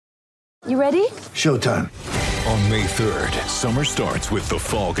You ready? Showtime. On May 3rd, summer starts with The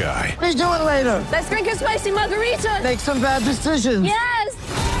Fall Guy. Let's do it later. Let's drink a spicy margarita. Make some bad decisions. Yes!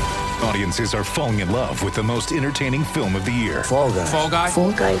 Audiences are falling in love with the most entertaining film of the year. Fall Guy. Fall Guy?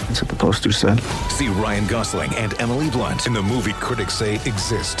 Fall Guy. That's what the poster said. See Ryan Gosling and Emily Blunt in the movie critics say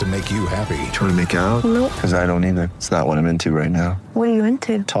exists to make you happy. Trying to make it out? Nope. Because I don't either. It's not what I'm into right now. What are you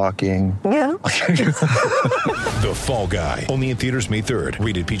into? Talking. Yeah. The Fall Guy. Only in theaters May 3rd.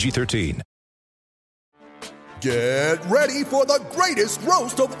 Rated PG-13. Get ready for the greatest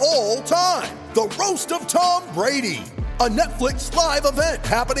roast of all time. The Roast of Tom Brady. A Netflix live event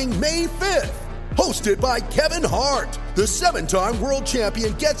happening May 5th. Hosted by Kevin Hart. The 7-time world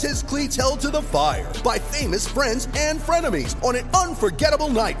champion gets his cleats held to the fire by famous friends and frenemies on an unforgettable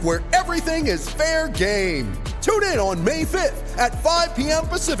night where everything is fair game. Tune in on May 5th at 5 p.m.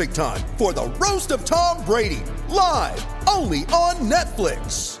 Pacific time for the Roast of Tom Brady. Live only on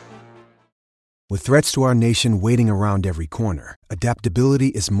Netflix. With threats to our nation waiting around every corner, adaptability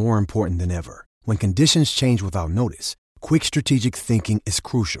is more important than ever. When conditions change without notice, quick strategic thinking is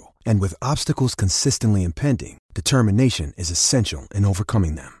crucial. And with obstacles consistently impending, determination is essential in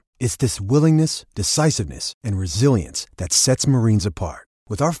overcoming them. It's this willingness, decisiveness, and resilience that sets Marines apart.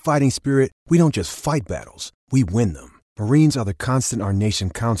 With our fighting spirit, we don't just fight battles, we win them. Marines are the constant our nation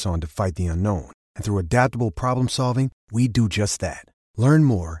counts on to fight the unknown. And through adaptable problem solving, we do just that. Learn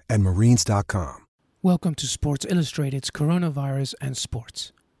more at marines.com. Welcome to Sports Illustrated's Coronavirus and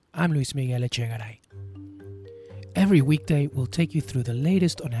Sports. I'm Luis Miguel Echegaray. Every weekday, we'll take you through the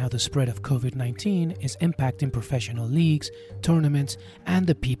latest on how the spread of COVID-19 is impacting professional leagues, tournaments, and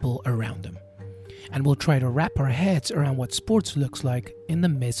the people around them. And we'll try to wrap our heads around what sports looks like in the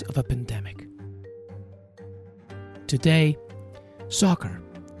midst of a pandemic. Today, soccer,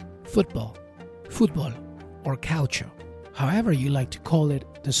 football, or calcio. However you like to call it,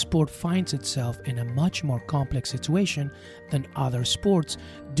 the sport finds itself in a much more complex situation than other sports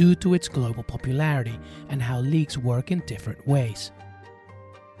due to its global popularity and how leagues work in different ways.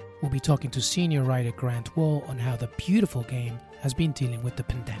 We'll be talking to senior writer Grant Wahl on how the beautiful game has been dealing with the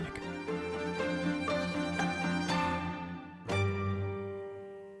pandemic.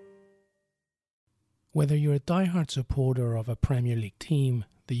 Whether you're a diehard supporter of a Premier League team,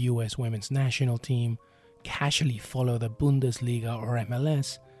 the US women's national team, casually follow the Bundesliga or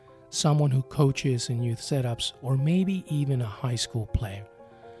MLS, someone who coaches in youth setups, or maybe even a high school player,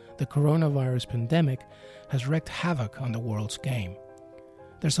 the coronavirus pandemic has wreaked havoc on the world's game.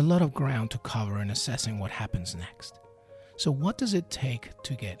 There's a lot of ground to cover in assessing what happens next. So what does it take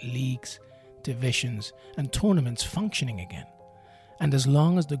to get leagues, divisions, and tournaments functioning again? And as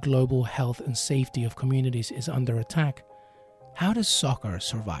long as the global health and safety of communities is under attack, how does soccer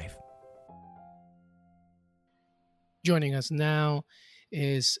survive? Joining us now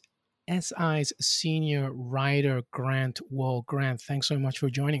is SI's senior writer, Grant Wahl. Grant, thanks so much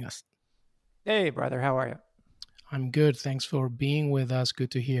for joining us. Hey, brother. How are you? I'm good. Thanks for being with us. Good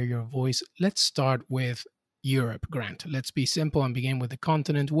to hear your voice. Let's start with Europe, Grant. Let's be simple and begin with the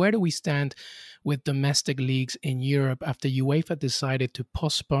continent. Where do we stand with domestic leagues in Europe after UEFA decided to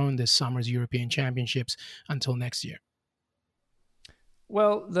postpone this summer's European Championships until next year?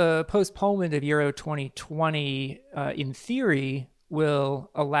 Well, the postponement of Euro 2020, in theory,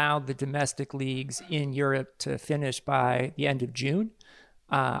 will allow the domestic leagues in Europe to finish by the end of June.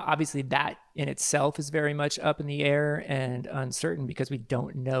 Obviously, that in itself is very much up in the air and uncertain because we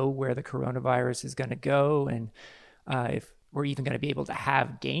don't know where the coronavirus is going to go and if we're even going to be able to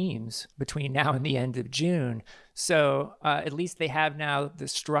have games between now and the end of June. So at least they have now the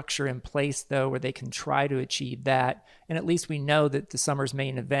structure in place, though, where they can try to achieve that. And at least we know that the summer's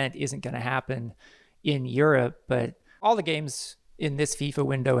main event isn't going to happen in Europe. But all the games in this FIFA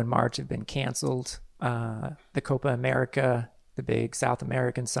window in March have been canceled. The Copa America, the big South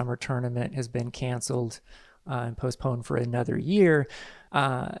American summer tournament, has been canceled and postponed for another year.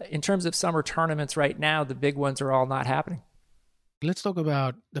 In terms of summer tournaments right now, the big ones are all not happening. Let's talk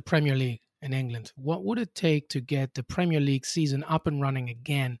about the Premier League in England. What would it take to get the Premier League season up and running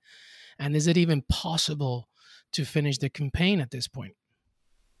again? And is it even possible to finish the campaign at this point?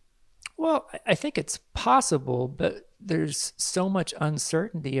 Well, I think it's possible, but there's so much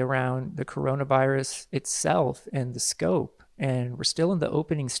uncertainty around the coronavirus itself and the scope. And we're still in the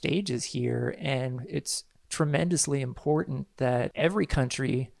opening stages here. And it's tremendously important that every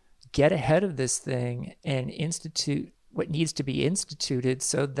country get ahead of this thing and institute what needs to be instituted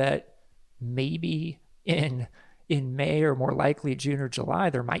so that maybe in May or more likely June or July,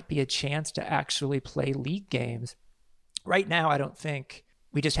 there might be a chance to actually play league games. Right now, I don't think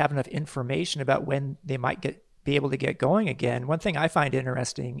we just have enough information about when they might get be able to get going again. One thing I find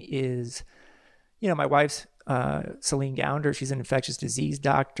interesting is, my wife's Celine Gounder. She's an infectious disease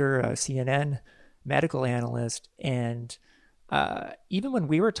doctor, a CNN medical analyst. And even when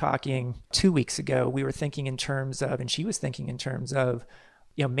we were talking 2 weeks ago, we were thinking in terms of, and she was thinking in terms of,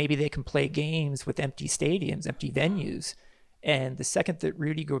 maybe they can play games with empty stadiums, empty venues. And the second that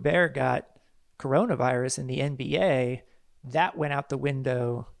Rudy Gobert got coronavirus in the NBA, that went out the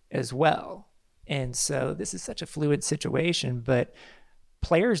window as well. And so this is such a fluid situation, but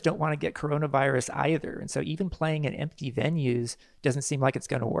players don't want to get coronavirus either. And so even playing in empty venues doesn't seem like it's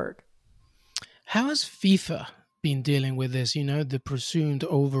going to work. How has FIFA been dealing with this? The presumed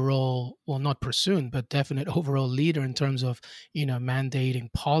overall, well, not presumed, but definite overall leader in terms of,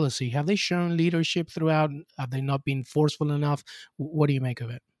 mandating policy. Have they shown leadership throughout? Have they not been forceful enough? What do you make of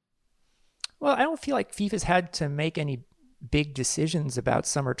it? Well, I don't feel like FIFA's had to make any big decisions about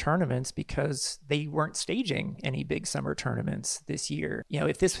summer tournaments because they weren't staging any big summer tournaments this year.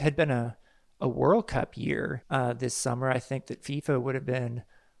 If this had been a World Cup year this summer, I think that FIFA would have been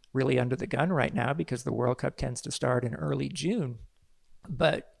really under the gun right now because the World Cup tends to start in early June.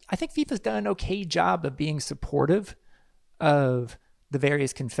 But I think FIFA's done an okay job of being supportive of the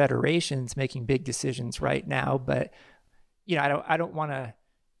various confederations making big decisions right now. But, I don't want to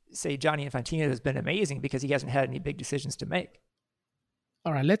say Gianni Infantino has been amazing because he hasn't had any big decisions to make.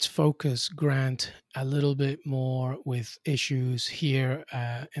 All right, let's focus, Grant, a little bit more with issues here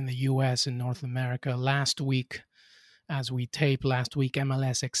in the U.S. and North America. Last week,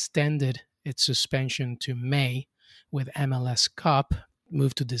 MLS extended its suspension to May with MLS Cup,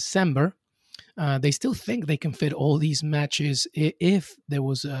 moved to December. They still think they can fit all these matches if there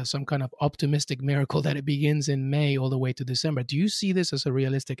was some kind of optimistic miracle that it begins in May all the way to December. Do you see this as a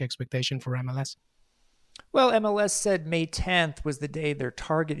realistic expectation for MLS? Well, MLS said May 10th was the day they're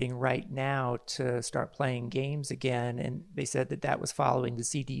targeting right now to start playing games again. And they said that was following the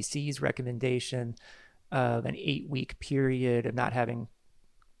CDC's recommendation of an 8-week period of not having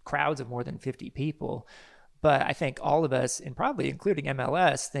crowds of more than 50 people. But I think all of us, and probably including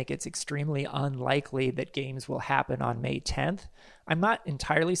MLS, think it's extremely unlikely that games will happen on May 10th. I'm not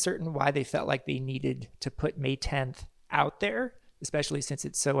entirely certain why they felt like they needed to put May 10th out there, especially since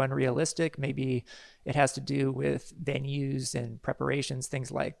it's so unrealistic. Maybe it has to do with venues and preparations,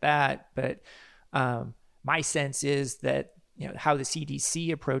 things like that. But my sense is that how the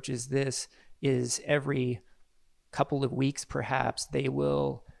CDC approaches this is every couple of weeks, perhaps, they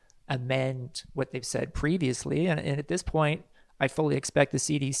will amend what they've said previously. And at this point, I fully expect the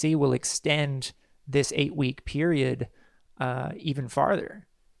CDC will extend this 8-week period even farther,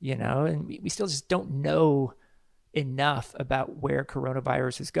 and we still just don't know enough about where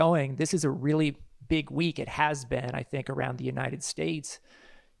coronavirus is going. This is a really big week. It has been, I think, around the United States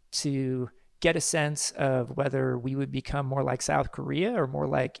to get a sense of whether we would become more like South Korea or more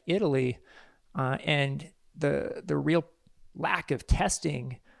like Italy. And the real lack of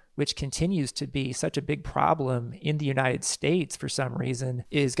testing, which continues to be such a big problem in the United States for some reason,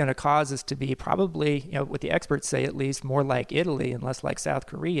 is going to cause us to be probably, what the experts say at least, more like Italy and less like South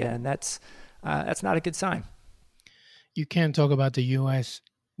Korea. And that's not a good sign. You can't talk about the U.S.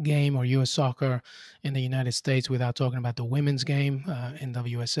 game or U.S. soccer in the United States without talking about the women's game in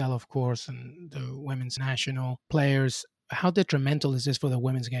WSL, of course, and the women's national players. How detrimental is this for the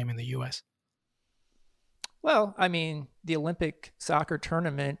women's game in the U.S.? Well, I mean, the Olympic soccer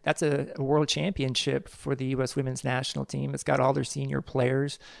tournament, that's a world championship for the U.S. women's national team. It's got all their senior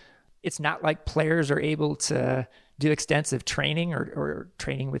players. It's not like players are able to do extensive training or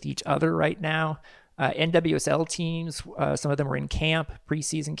training with each other right now. NWSL teams, some of them were in camp,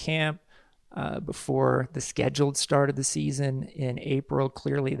 preseason camp, before the scheduled start of the season in April.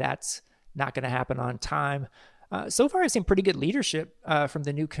 Clearly, that's not going to happen on time. So far, I've seen pretty good leadership from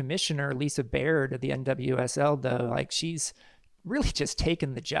the new commissioner, Lisa Baird of the NWSL, though. Like, she's really just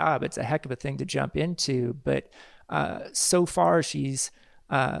taken the job. It's a heck of a thing to jump into. But so far, she's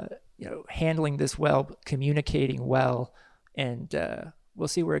handling this well, communicating well, and we'll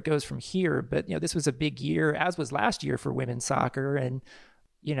see where it goes from here. But, this was a big year, as was last year for women's soccer. And,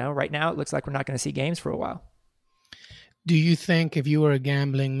 right now it looks like we're not going to see games for a while. Do you think, if you were a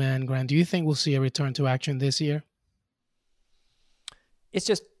gambling man, Grant, do you think we'll see a return to action this year? It's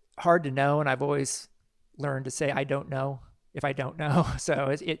just hard to know, and I've always learned to say I don't know if I don't know.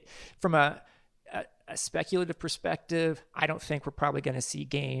 So it from a speculative perspective, I don't think we're probably going to see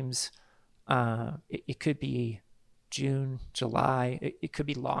games. It could be June, July. It could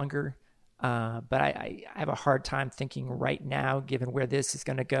be longer. But I have a hard time thinking right now, given where this is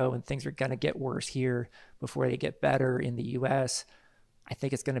going to go and things are going to get worse here before they get better in the U.S. I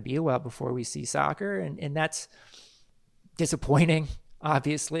think it's going to be a while before we see soccer, and that's disappointing.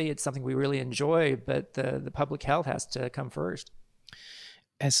 Obviously, it's something we really enjoy, but the public health has to come first.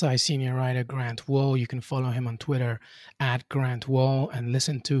 SI senior writer Grant Wahl. You can follow him on Twitter at Grant Wahl and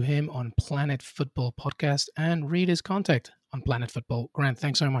listen to him on Planet Football Podcast and read his content on Planet Football. Grant,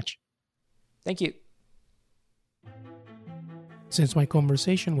 thanks so much. Thank you. Since my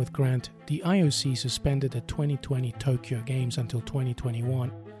conversation with Grant, the IOC suspended the 2020 Tokyo Games until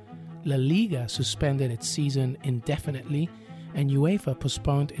 2021. La Liga suspended its season indefinitely, and UEFA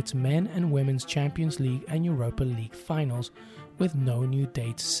postponed its Men and Women's Champions League and Europa League finals with no new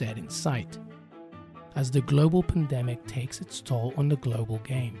dates set in sight. As the global pandemic takes its toll on the global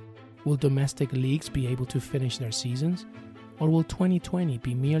game, will domestic leagues be able to finish their seasons? Or will 2020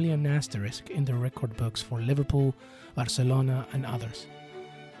 be merely an asterisk in the record books for Liverpool, Barcelona and others?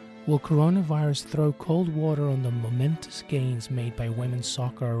 Will coronavirus throw cold water on the momentous gains made by women's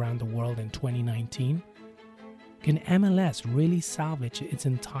soccer around the world in 2019? Can MLS really salvage its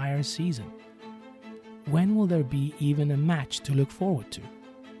entire season? When will there be even a match to look forward to?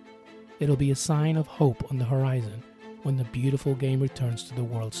 It'll be a sign of hope on the horizon when the beautiful game returns to the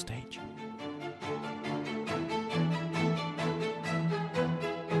world stage.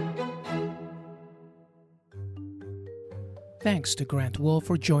 Thanks to Grant Wahl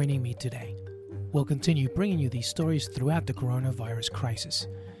for joining me today. We'll continue bringing you these stories throughout the coronavirus crisis.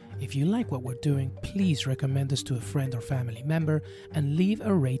 If you like what we're doing, please recommend us to a friend or family member and leave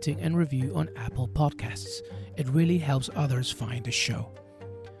a rating and review on Apple Podcasts. It really helps others find the show.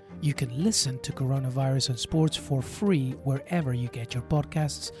 You can listen to Coronavirus and Sports for free wherever you get your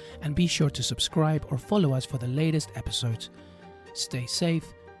podcasts, and be sure to subscribe or follow us for the latest episodes. Stay safe,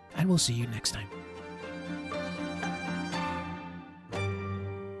 and we'll see you next time.